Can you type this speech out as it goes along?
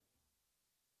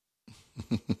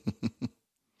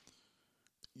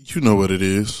You know what it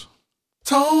is.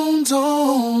 Tones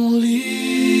Only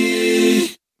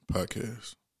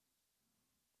Podcast.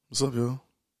 What's up, y'all?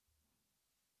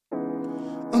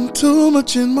 I'm too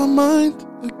much in my mind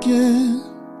again.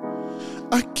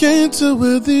 I can't tell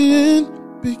where the end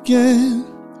began.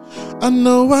 I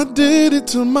know I did it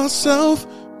to myself,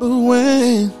 but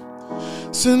when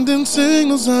sending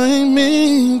signals I ain't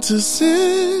mean to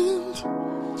send,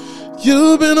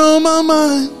 you've been on my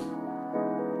mind.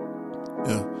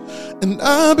 Yeah. And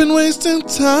I've been wasting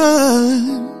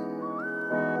time.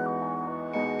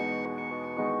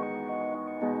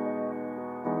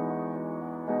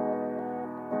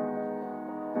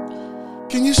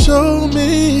 Can you show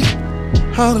me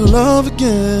how to love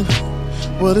again?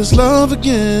 What is love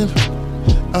again?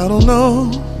 I don't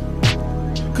know.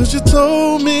 'Cause you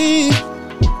told me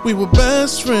we were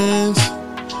best friends.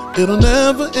 It'll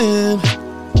never end.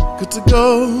 Good to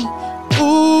go.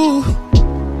 Ooh.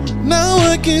 Now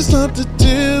I can't stop the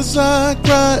tears I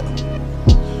cry.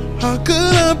 How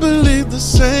could I believe the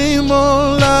same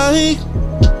old lie?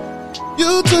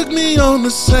 You took me on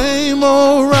the same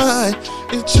old ride.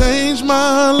 It changed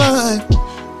my life.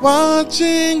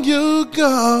 Watching you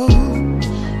go.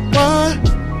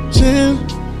 Watching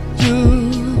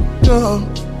you go.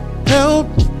 Help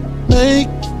make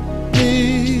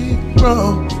me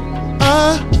grow.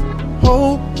 I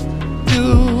hope you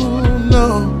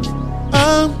know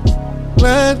I'm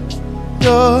glad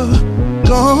you're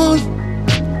gone.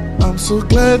 I'm so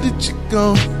glad that you're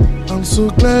gone. I'm so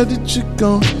glad that you're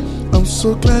gone. I'm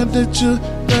so glad that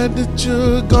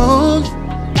you're gone.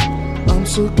 I'm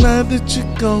so glad that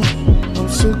you're gone. I'm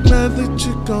so glad that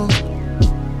you're gone.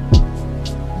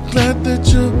 I'm glad that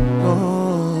you're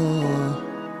gone.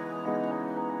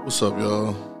 What's up,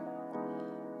 y'all?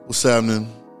 What's happening?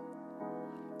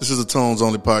 This is the Tones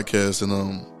Only Podcast, and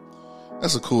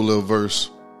that's a cool little verse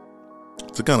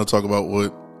to kind of talk about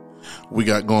what we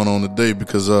got going on today,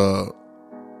 because I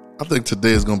think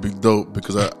today is gonna be dope,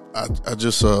 because I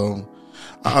just I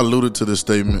alluded to this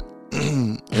statement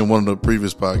in one of the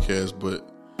previous podcasts, but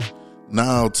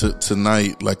now to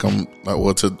tonight,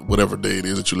 to whatever day it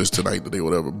is that you listen tonight, today,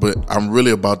 whatever. But I'm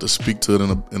really about to speak to it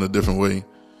in a different way,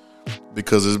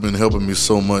 because it's been helping me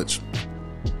so much.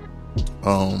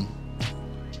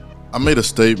 I made a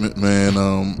statement, man.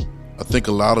 I think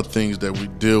a lot of things that we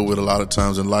deal with a lot of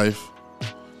times in life,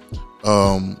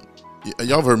 y'all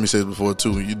have heard me say this before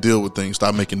too. When you deal with things,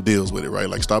 stop making deals with it, right?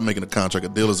 Like, stop making a contract. A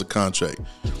deal is a contract.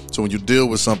 So when you deal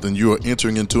with something, you are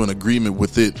entering into an agreement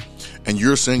with it, and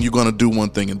you're saying you're going to do one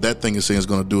thing, and that thing is saying it's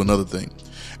going to do another thing.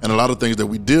 And a lot of things that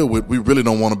we deal with, we really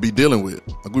don't want to be dealing with.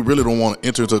 Like, we really don't want to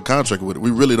enter into a contract with it.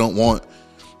 We really don't want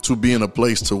to be in a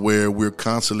place to where we're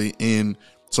constantly in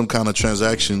some kind of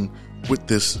transaction with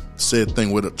this said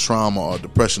thing, with a trauma or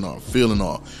depression or feeling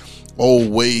or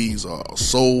old ways or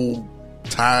soul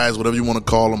ties, whatever you want to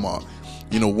call them, or,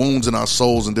 wounds in our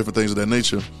souls and different things of that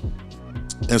nature.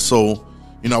 And so,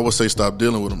 I would say stop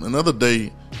dealing with them. Another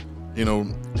day,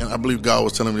 and I believe God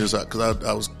was telling me this,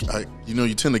 because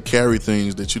you tend to carry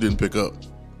things that you didn't pick up.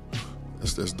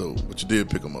 That's dope. But you did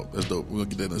pick them up. That's dope. We're going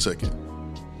to get that in a second.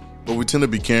 But we tend to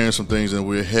be carrying some things, and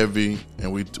we're heavy,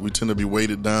 and we tend to be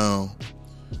weighted down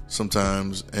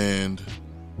sometimes. And,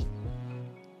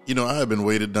 I have been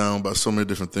weighted down by so many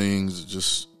different things,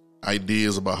 just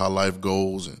ideas about how life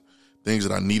goes and things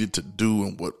that I needed to do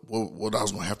and what I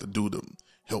was going to have to do to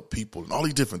help people and all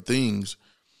these different things.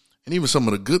 And even some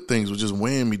of the good things were just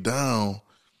weighing me down.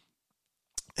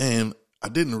 And I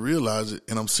didn't realize it.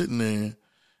 And I'm sitting there, and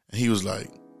he was like,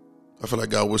 I feel like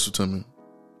God whispered to me,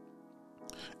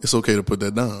 it's okay to put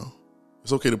that down.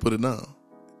 It's okay to put it down.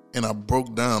 And I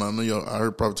broke down. I know I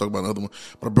heard probably talk about another one,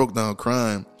 but I broke down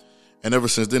crying. And ever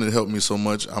since then, it helped me so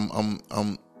much. I'm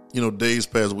days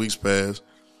pass, weeks pass,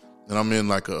 and I'm in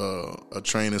like a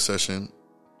training session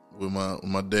with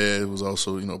my dad, who's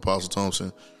also, Apostle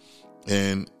Thompson.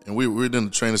 And we were in the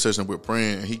training session, we're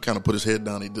praying, and he kind of put his head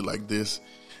down, he did like this,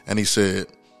 and he said,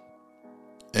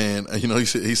 I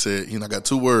got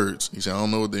two words. He said, I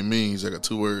don't know what they mean. He said, I got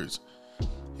two words.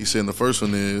 He said, and the first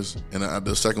one is, and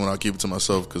the second one I'll keep it to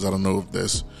myself, because I don't know if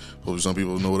that's, hopefully some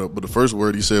people know it, but the first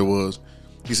word he said,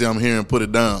 I'm here and put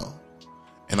it down.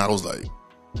 And I was like,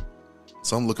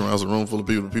 so I'm looking around, it's a room full of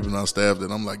people in our staff,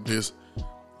 that I'm like this,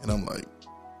 and I'm like,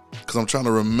 because I'm trying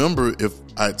to remember if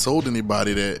I told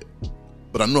anybody that,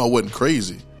 but I knew I wasn't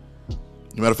crazy. As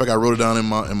a matter of fact, I wrote it down in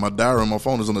my diary on my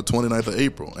phone. It was on the 29th of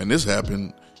April, and this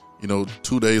happened,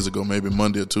 2 days ago, maybe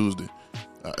Monday or Tuesday.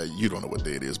 You don't know what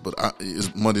day it is, but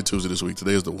it's Monday, Tuesday this week.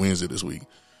 Today is the Wednesday this week.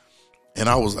 And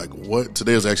I was like, what?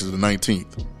 Today is actually the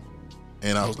 19th.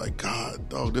 And I was like, God,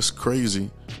 dog, this is crazy.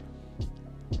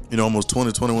 You know, almost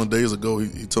 20, 21 days ago,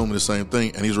 he told me the same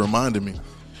thing, and he's reminding me.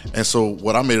 And so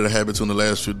what I made it a habit to in the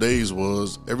last few days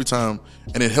was every time,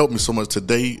 and it helped me so much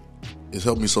today, it's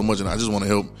helped me so much, and I just want to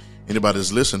help anybody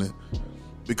that's listening,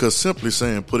 because simply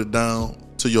saying, put it down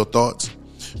to your thoughts.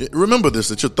 Remember this,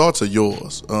 that your thoughts are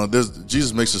yours.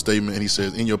 Jesus makes a statement, and he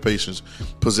says, in your patience,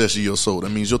 possess ye your soul.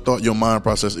 That means your thought, your mind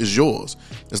process is yours.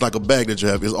 It's like a bag that you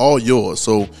have. It's all yours.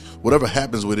 So whatever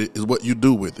happens with it is what you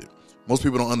do with it. Most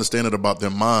people don't understand it about their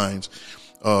minds.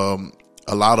 A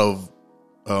lot of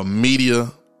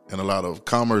media and a lot of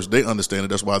commerce, they understand it.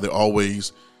 That's why they're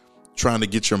always trying to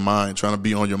get your mind, trying to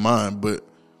be on your mind. But,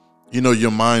 you know,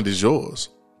 your mind is yours.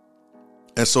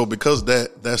 And so because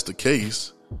that's the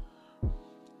case,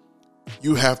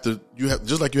 you have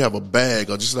just like you have a bag,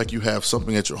 or just like you have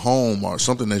something at your home or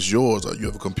something that's yours, or you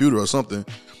have a computer or something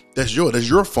that's yours, that's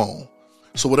your phone.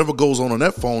 So whatever goes on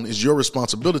that phone is your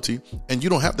responsibility, and you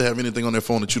don't have to have anything on that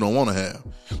phone that you don't want to have.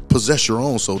 Possess your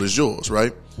own soul, it's yours,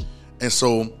 right? And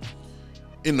so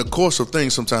in the course of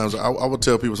things, sometimes I would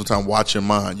tell people, sometimes watch your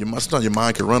mind. Sometimes your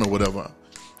mind can run or whatever.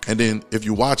 And then if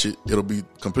you watch it, it'll be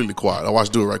completely quiet.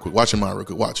 Do it right quick. Watch your mind real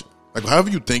quick. Watch it. Like however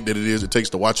you think that it takes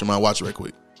to watch your mind, watch it right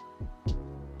quick.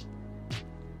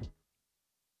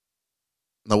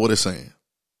 Now what it's saying,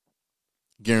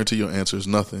 guarantee your answer is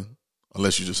nothing.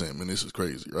 Unless you're just saying, man, this is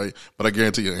crazy, right? But I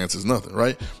guarantee your answer is nothing,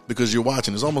 right? Because you're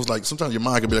watching. It's almost like sometimes your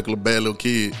mind can be like a little bad little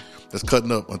kid that's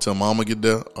cutting up until mama get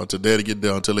there or until daddy get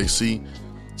there, until they see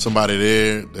somebody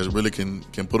there that really can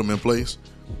put them in place.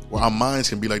 Well, our minds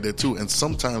can be like that too. And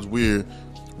sometimes we're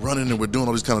running and we're doing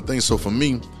all these kind of things. So for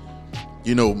me,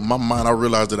 you know, my mind, I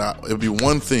realized that it'll be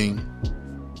one thing,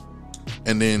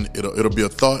 and then it'll be a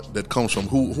thought that comes from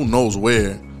who knows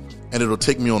where, and it'll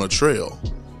take me on a trail.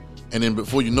 And then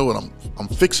before you know it, I'm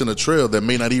fixing a trail that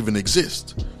may not even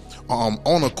exist. I'm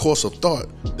on a course of thought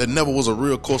that never was a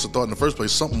real course of thought in the first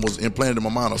place. Something was implanted in my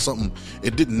mind, or something,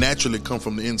 it didn't naturally come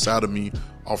from the inside of me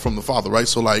or from the Father, right?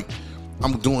 So like,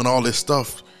 I'm doing all this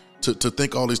stuff to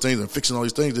think all these things and fixing all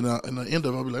these things. And at the end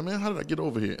of it, I'll be like, man, how did I get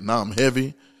over here? Now I'm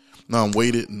heavy. Now I'm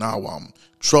weighted. Now I'm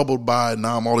troubled by it.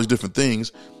 Now I'm all these different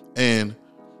things. And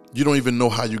you don't even know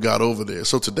how you got over there.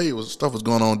 So today stuff was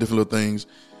going on, different little things.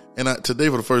 And today,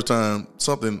 for the first time,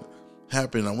 something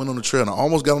happened. I went on the trail, and I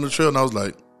almost got on the trail, and I was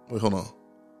like, wait, hold on.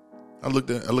 I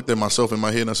looked at myself in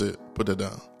my head, and I said, put that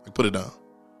down. Like, put it down.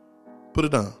 Put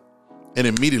it down. And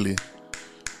immediately,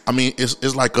 I mean,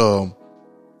 it's like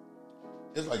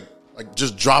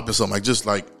just dropping something,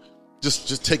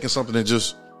 just taking something and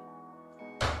just,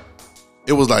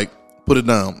 it was like, put it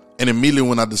down. And immediately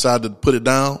when I decided to put it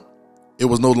down, it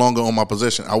was no longer on my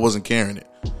possession. I wasn't carrying it.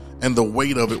 And the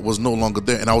weight of it was no longer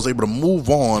there. And I was able to move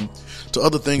on to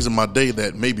other things in my day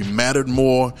that maybe mattered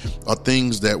more, or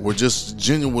things that were just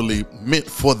genuinely meant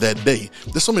for that day.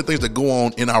 There's so many things that go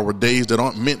on in our days that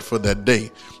aren't meant for that day.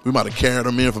 We might have carried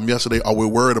them in from yesterday, or we're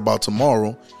worried about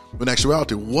tomorrow. But in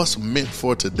actuality, what's meant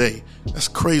for today? That's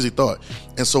a crazy thought.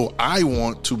 And so I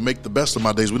want to make the best of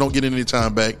my days. We don't get any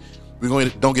time back.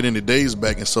 Don't get any days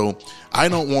back. And so I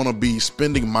don't want to be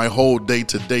spending my whole day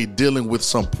today dealing with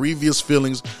some previous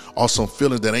feelings or some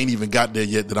feelings that ain't even got there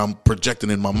yet that I'm projecting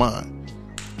in my mind.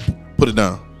 Put it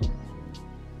down.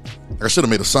 I should have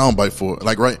made a sound bite for it.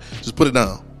 Like, right? Just put it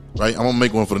down. Right? I'm going to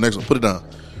make one for the next one. Put it down.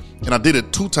 And I did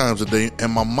it 2 times a day,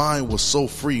 and my mind was so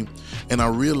free. And I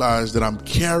realized that I'm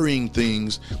carrying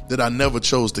things that I never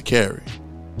chose to carry.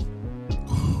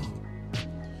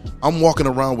 I'm walking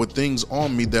around with things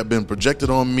on me that have been projected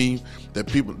on me, that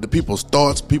the people's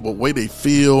thoughts, the way they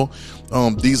feel,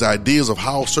 these ideas of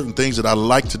how certain things that I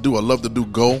like to do, I love to do,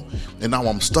 go. And now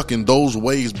I'm stuck in those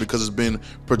ways because it's been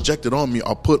projected on me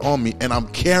or put on me, and I'm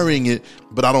carrying it,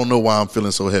 but I don't know why I'm feeling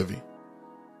so heavy.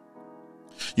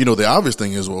 You know, the obvious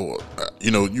thing is, well, you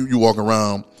know, you walk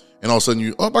around and all of a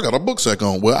sudden I got a book sack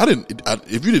on. Well,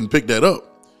 if you didn't pick that up,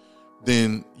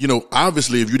 then, you know,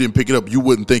 obviously if you didn't pick it up, you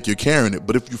wouldn't think you're carrying it.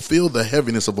 But if you feel the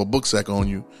heaviness of a book sack on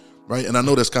you, right? And I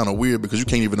know that's kind of weird because you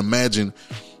can't even imagine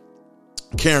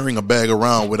carrying a bag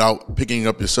around without picking it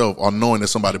up yourself or knowing that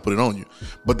somebody put it on you.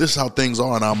 But this is how things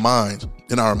are in our minds,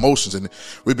 in our emotions. And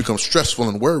we become stressful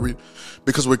and worried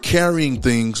because we're carrying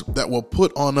things that were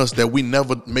put on us that we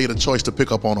never made a choice to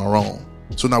pick up on our own.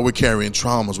 So now we're carrying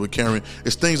traumas.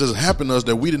 It's things that happened to us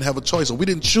that we didn't have a choice, or we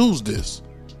didn't choose this.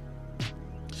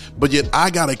 But yet I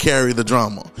got to carry the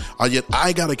drama, or yet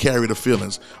I got to carry the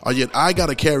feelings, or yet I got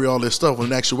to carry all this stuff. When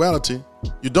in actuality,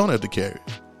 you don't have to carry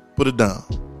it. Put it down.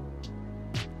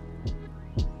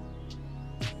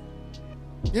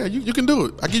 Yeah, you can do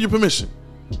it. I give you permission.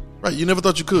 Right, you never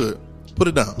thought you could. Put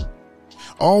it down.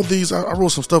 All these, I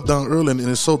wrote some stuff down earlier, and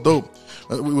it's so dope.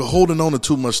 We were holding on to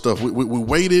too much stuff. We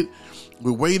waited,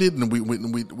 and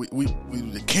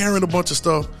we carrying a bunch of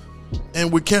stuff,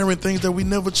 and we're carrying things that we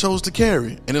never chose to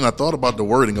carry. And then I thought about the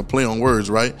wording, a play on words,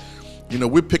 right? You know,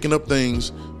 we're picking up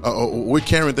things, we're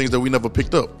carrying things that we never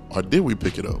picked up. Or did we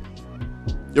pick it up?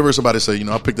 You ever heard somebody say, you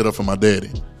know, I picked it up from my daddy?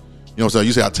 You know what I'm saying?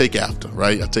 You say, I take after,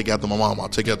 right? I take after my mom. I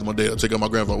take after my dad. I take after my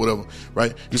grandfather, whatever,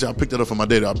 right? You say, I picked it up from my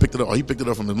daddy. I picked it up. Or he picked it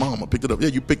up from his mom. I picked it up. Yeah,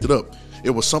 you picked it up. It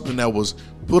was something that was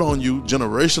put on you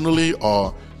generationally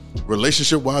or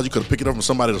relationship-wise. You could have picked it up from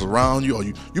somebody that's around you, or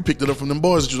you picked it up from them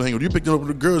boys that you was hanging with. You picked it up from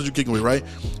the girls you kicking with, right?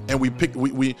 And we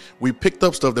picked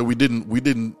up stuff that we didn't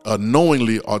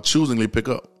knowingly or choosingly pick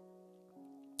up.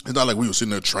 It's not like we were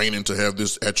sitting there training to have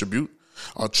this attribute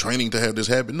or training to have this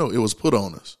habit. No, it was put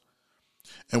on us.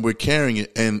 And we're carrying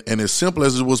it. And as simple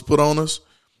as it was put on us,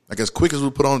 like as quick as we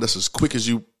put on, that's as quick as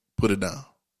you put it down.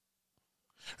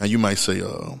 And you might say,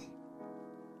 you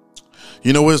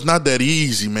know, it's not that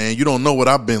easy, man. You don't know what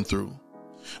I've been through.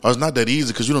 Or it's not that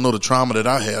easy because you don't know the trauma that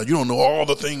I had. You don't know all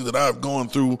the things that I've gone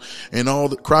through and all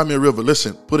the cry me a river.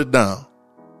 Listen, put it down.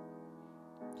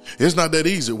 It's not that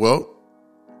easy. Well,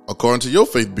 according to your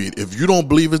faith beat, if you don't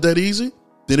believe it's that easy,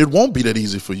 then it won't be that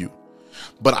easy for you.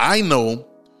 But I know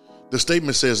the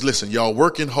statement says, listen, y'all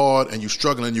working hard and you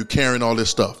struggling, you carrying all this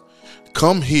stuff.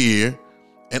 Come here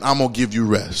and I'm going to give you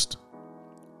rest.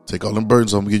 Take all them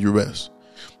burdens, I'm going to give you rest.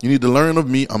 You need to learn of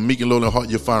me. I'm meek and lowly in heart.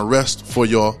 You'll find rest for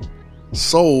your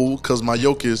soul because my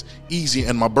yoke is easy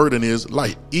and my burden is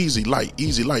light. Easy, light,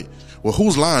 easy, light. Well,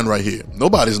 who's lying right here?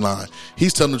 Nobody's lying.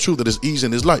 He's telling the truth that it's easy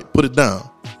and it's light. Put it down.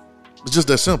 It's just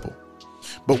that simple.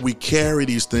 But we carry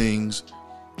these things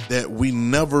that we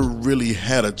never really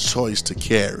had a choice to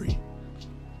carry.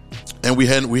 And we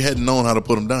hadn't known how to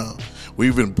put them down.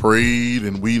 We've been prayed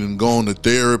and we've been gone to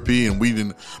therapy and we've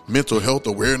been mental health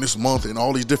awareness month and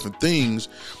all these different things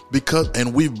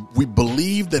and we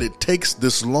believe that it takes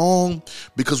this long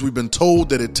because we've been told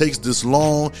that it takes this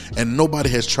long and nobody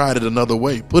has tried it another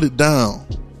way. Put it down.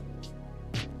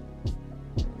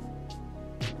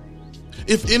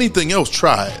 If anything else,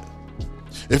 try it.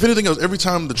 If anything else, every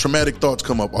time the traumatic thoughts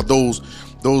come up, or those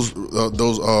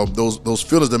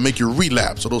feelings that make you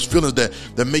relapse, or those feelings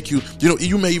that make you, you know,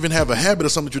 you may even have a habit or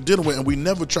something that you're dealing with, and we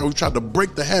tried to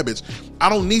break the habits. I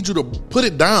don't need you to put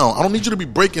it down. I don't need you to be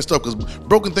breaking stuff because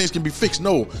broken things can be fixed.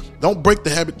 No, don't break the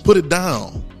habit. Put it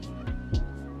down.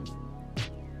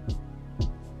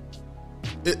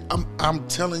 I'm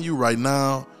telling you right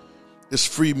now, it's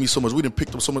freed me so much. We done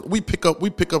picked up so much. We pick up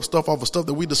stuff off of stuff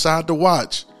that we decide to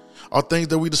watch. Or things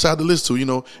that we decide to listen to. You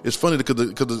know, it's funny because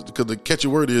the catchy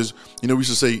word is, you know, we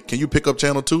should say, can you pick up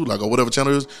channel 2? Like, or whatever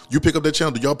channel it is. You pick up that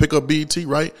channel. Do y'all pick up BET,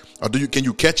 right? Or can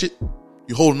you catch it?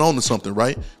 You holding on to something,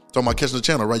 right? Talking about catching the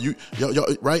channel, right?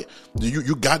 Y'all, right?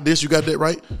 You got this, you got that,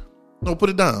 right? No, put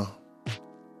it down.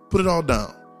 Put it all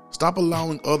down. Stop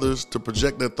allowing others to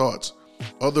project their thoughts.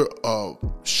 Other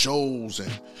shows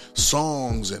and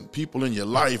songs and people in your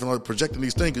life and all projecting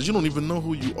these things because you don't even know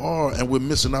who you are, and we're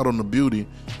missing out on the beauty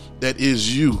that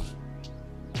is you.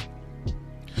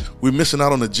 We're missing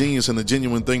out on the genius and the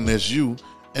genuine thing that's you,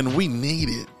 and we need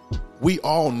it. We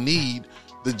all need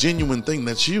the genuine thing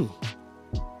that's you.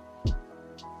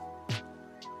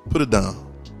 Put it down.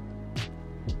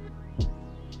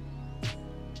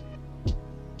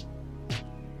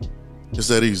 It's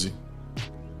that easy.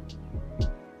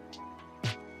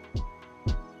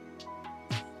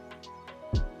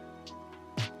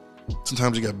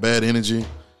 Sometimes you got bad energy.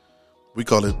 We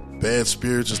call it bad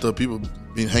spirits and stuff. People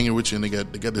be hanging with you and they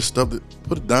got this stuff that,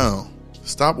 put it down.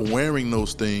 Stop wearing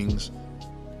those things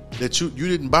that you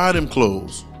didn't buy them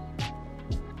clothes.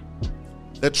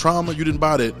 That trauma, you didn't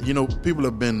buy that. You know, people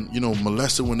have been, you know,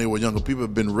 molested when they were younger. People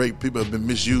have been raped. People have been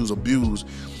misused, abused,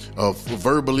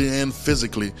 verbally and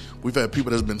physically. We've had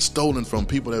people that's been stolen from,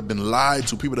 people that have been lied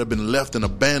to, people that have been left and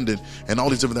abandoned, and all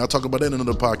these different things. I'll talk about that in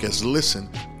another podcast.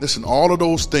 Listen, all of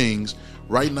those things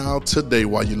right now, today,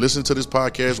 while you listen to this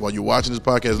podcast, while you're watching this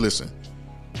podcast, listen,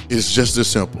 it's just this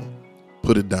simple.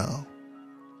 Put it down.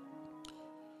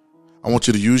 I want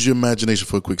you to use your imagination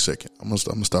for a quick second. I'm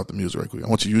gonna stop the music right quick. I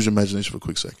want you to use your imagination for a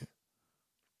quick second.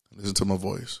 Listen to my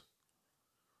voice.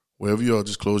 Wherever you are,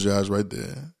 just close your eyes right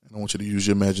there. And I want you to use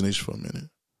your imagination for a minute.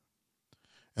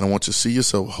 And I want you to see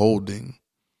yourself holding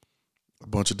a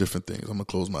bunch of different things. I'm going to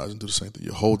close my eyes and do the same thing.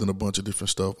 You're holding a bunch of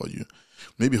different stuff, or you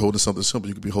maybe holding something simple.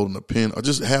 You could be holding a pen, or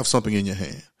just have something in your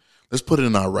hand. Let's put it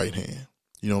in our right hand.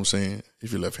 You know what I'm saying?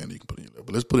 If you're left-handed, you can put it in your left.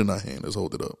 But let's put it in our hand. Let's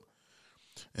hold it up.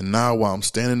 And now while I'm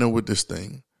standing there with this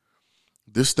thing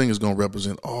is going to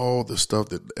represent all the stuff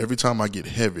that every time I get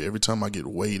heavy, every time I get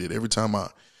weighted, every time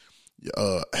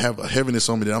have a heaviness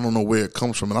on me that I don't know where it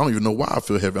comes from, and I don't even know why I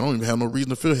feel heavy. I don't even have no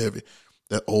reason to feel heavy.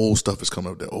 That old stuff is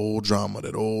coming up, that old drama,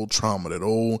 that old trauma, that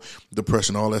old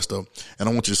depression, all that stuff. And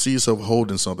I want you to see yourself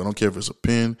holding something. I don't care if it's a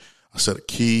pen, a set of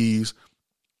keys,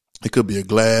 it could be a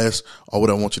glass, or what.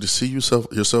 I want you to see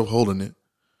yourself holding it.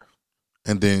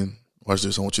 And then, watch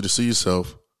this, I want you to see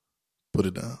yourself put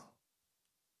it down.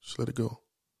 Just let it go.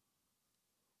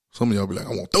 Some of y'all be like,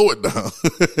 I won't throw it down.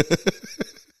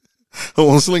 I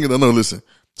won't sling it. No, listen,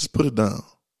 just put it down.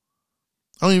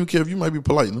 I don't even care if you might be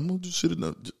polite. Just sit it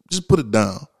down. Just put it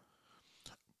down.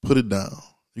 Put it down.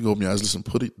 You go open your eyes. Listen,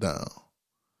 put it down.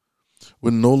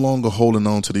 We're no longer holding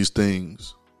on to these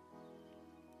things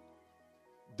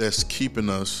that's keeping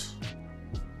us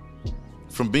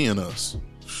from being us.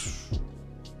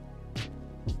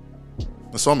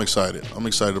 And so I'm excited. I'm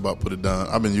excited about Put It Down.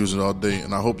 I've been using it all day,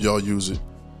 and I hope y'all use it.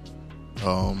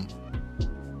 I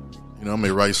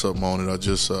may write something on it. I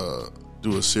just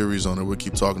do a series on it. We'll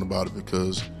keep talking about it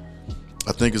because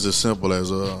I think it's as simple as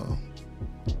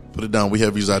put it down. We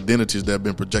have these identities that have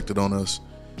been projected on us.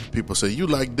 People say, you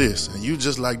like this, and you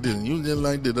just like this, and you didn't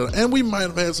like that. And we might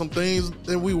have had some things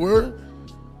that we were.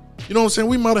 You know what I'm saying?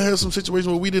 We might have had some situations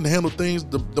where we didn't handle things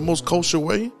the most kosher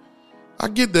way. I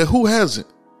get that. Who hasn't?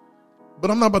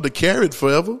 But I'm not about to carry it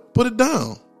forever. Put it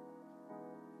down.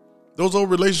 Those old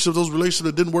relationships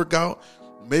that didn't work out,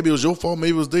 maybe it was your fault,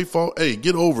 maybe it was their fault. Hey,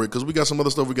 get over it because we got some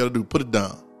other stuff we got to do. Put it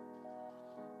down.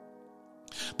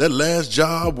 That last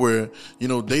job where,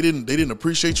 they didn't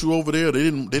appreciate you over there. They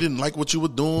didn't like what you were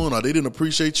doing, or they didn't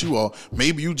appreciate you, or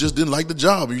maybe you just didn't like the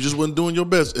job. You just wasn't doing your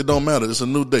best. It don't matter. It's a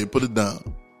new day. Put it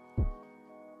down.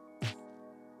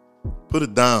 Put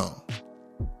it down.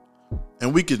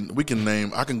 And we can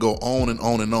name, I can go on and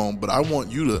on and on, but I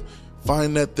want you to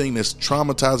find that thing that's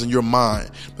traumatizing your mind,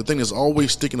 the thing that's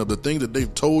always sticking up, the thing that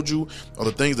they've told you, or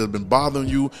the things that have been bothering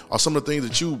you, or some of the things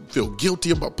that you feel guilty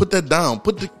about. Put that down.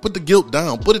 Put the guilt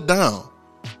down. Put it down.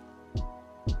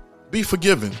 Be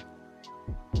forgiven.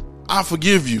 I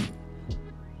forgive you.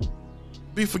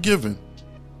 Be forgiven.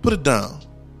 Put it down.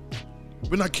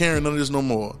 We're not carrying none of this no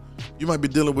more. You might be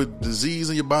dealing with disease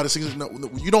in your body. No,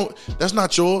 you don't. That's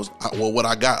not yours. What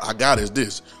I got is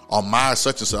this. Or my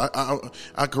such and such.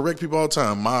 I correct people all the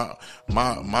time. My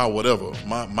whatever.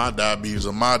 My diabetes,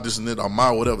 or my this and that, or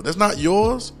my whatever. That's not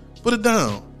yours. Put it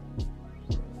down.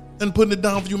 And putting it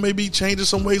down for you may be changing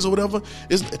some ways or whatever.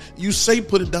 You say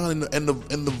put it down, and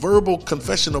the verbal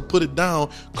confession of put it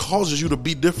down causes you to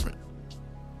be different.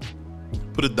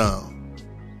 Put it down.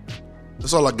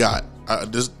 That's all I got.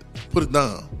 Just put it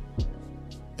down.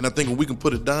 And I think when we can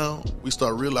put it down, we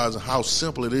start realizing how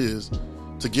simple it is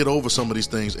to get over some of these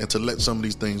things and to let some of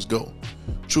these things go.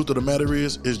 Truth of the matter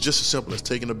is, it's just as simple as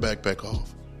taking the backpack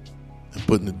off and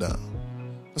putting it down.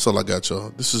 That's all I got,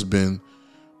 y'all. This has been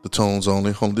the Tones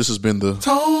Only. This has been the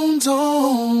Tones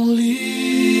Only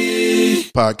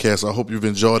podcast. I hope you've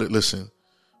enjoyed it. Listen,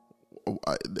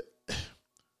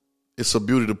 it's a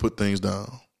beauty to put things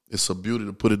down. It's a beauty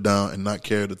to put it down and not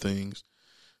carry the things.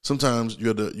 Sometimes you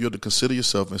have to consider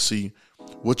yourself and see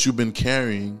what you've been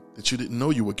carrying that you didn't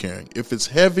know you were carrying. If it's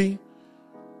heavy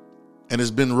and it's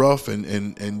been rough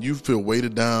and you feel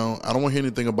weighted down, I don't want to hear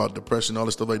anything about depression, all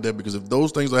this stuff like that, because if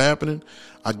those things are happening,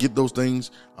 I get those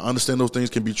things. I understand those things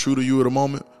can be true to you at a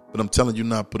moment, but I'm telling you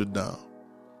not, put it down.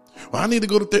 Well, I need to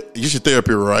go to therapy. You should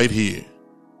therapy right here.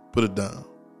 Put it down.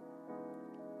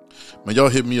 Man, y'all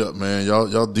hit me up, man. Y'all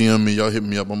DM me. Y'all hit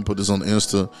me up. I'm going to put this on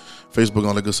Insta, Facebook,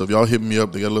 all that good stuff. Y'all hit me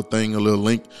up. They got a little thing, a little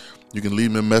link. You can leave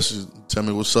me a message. Tell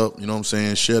me what's up. You know what I'm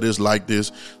saying? Share this, like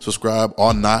this, subscribe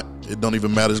or not. It don't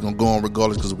even matter. It's going to go on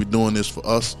regardless because we're doing this for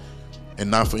us and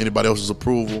not for anybody else's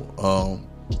approval.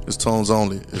 It's Tones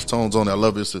Only. It's Tones Only. I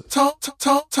love it. It's Tones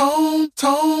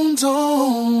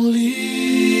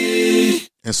Only.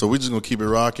 And so we're just going to keep it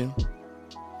rocking.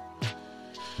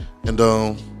 And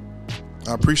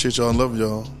I appreciate y'all and love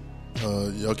y'all.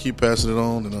 Y'all keep passing it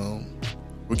on, and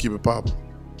we'll keep it popping.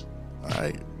 All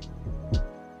right.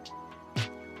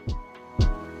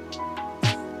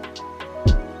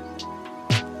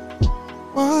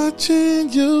 Watching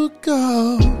you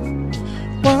go,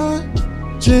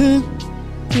 watching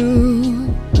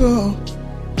you go,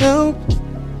 help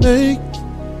make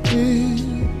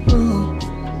me grow.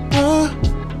 I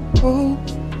hope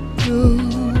you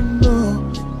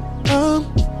know I'm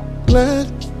glad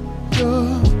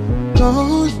you're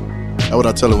gone. That's what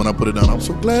I tell her when I put it down. I'm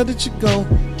so glad that you're gone.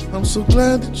 I'm so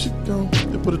glad that you're gone.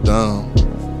 You put it down.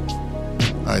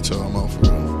 All right, y'all. I'm out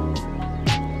for real.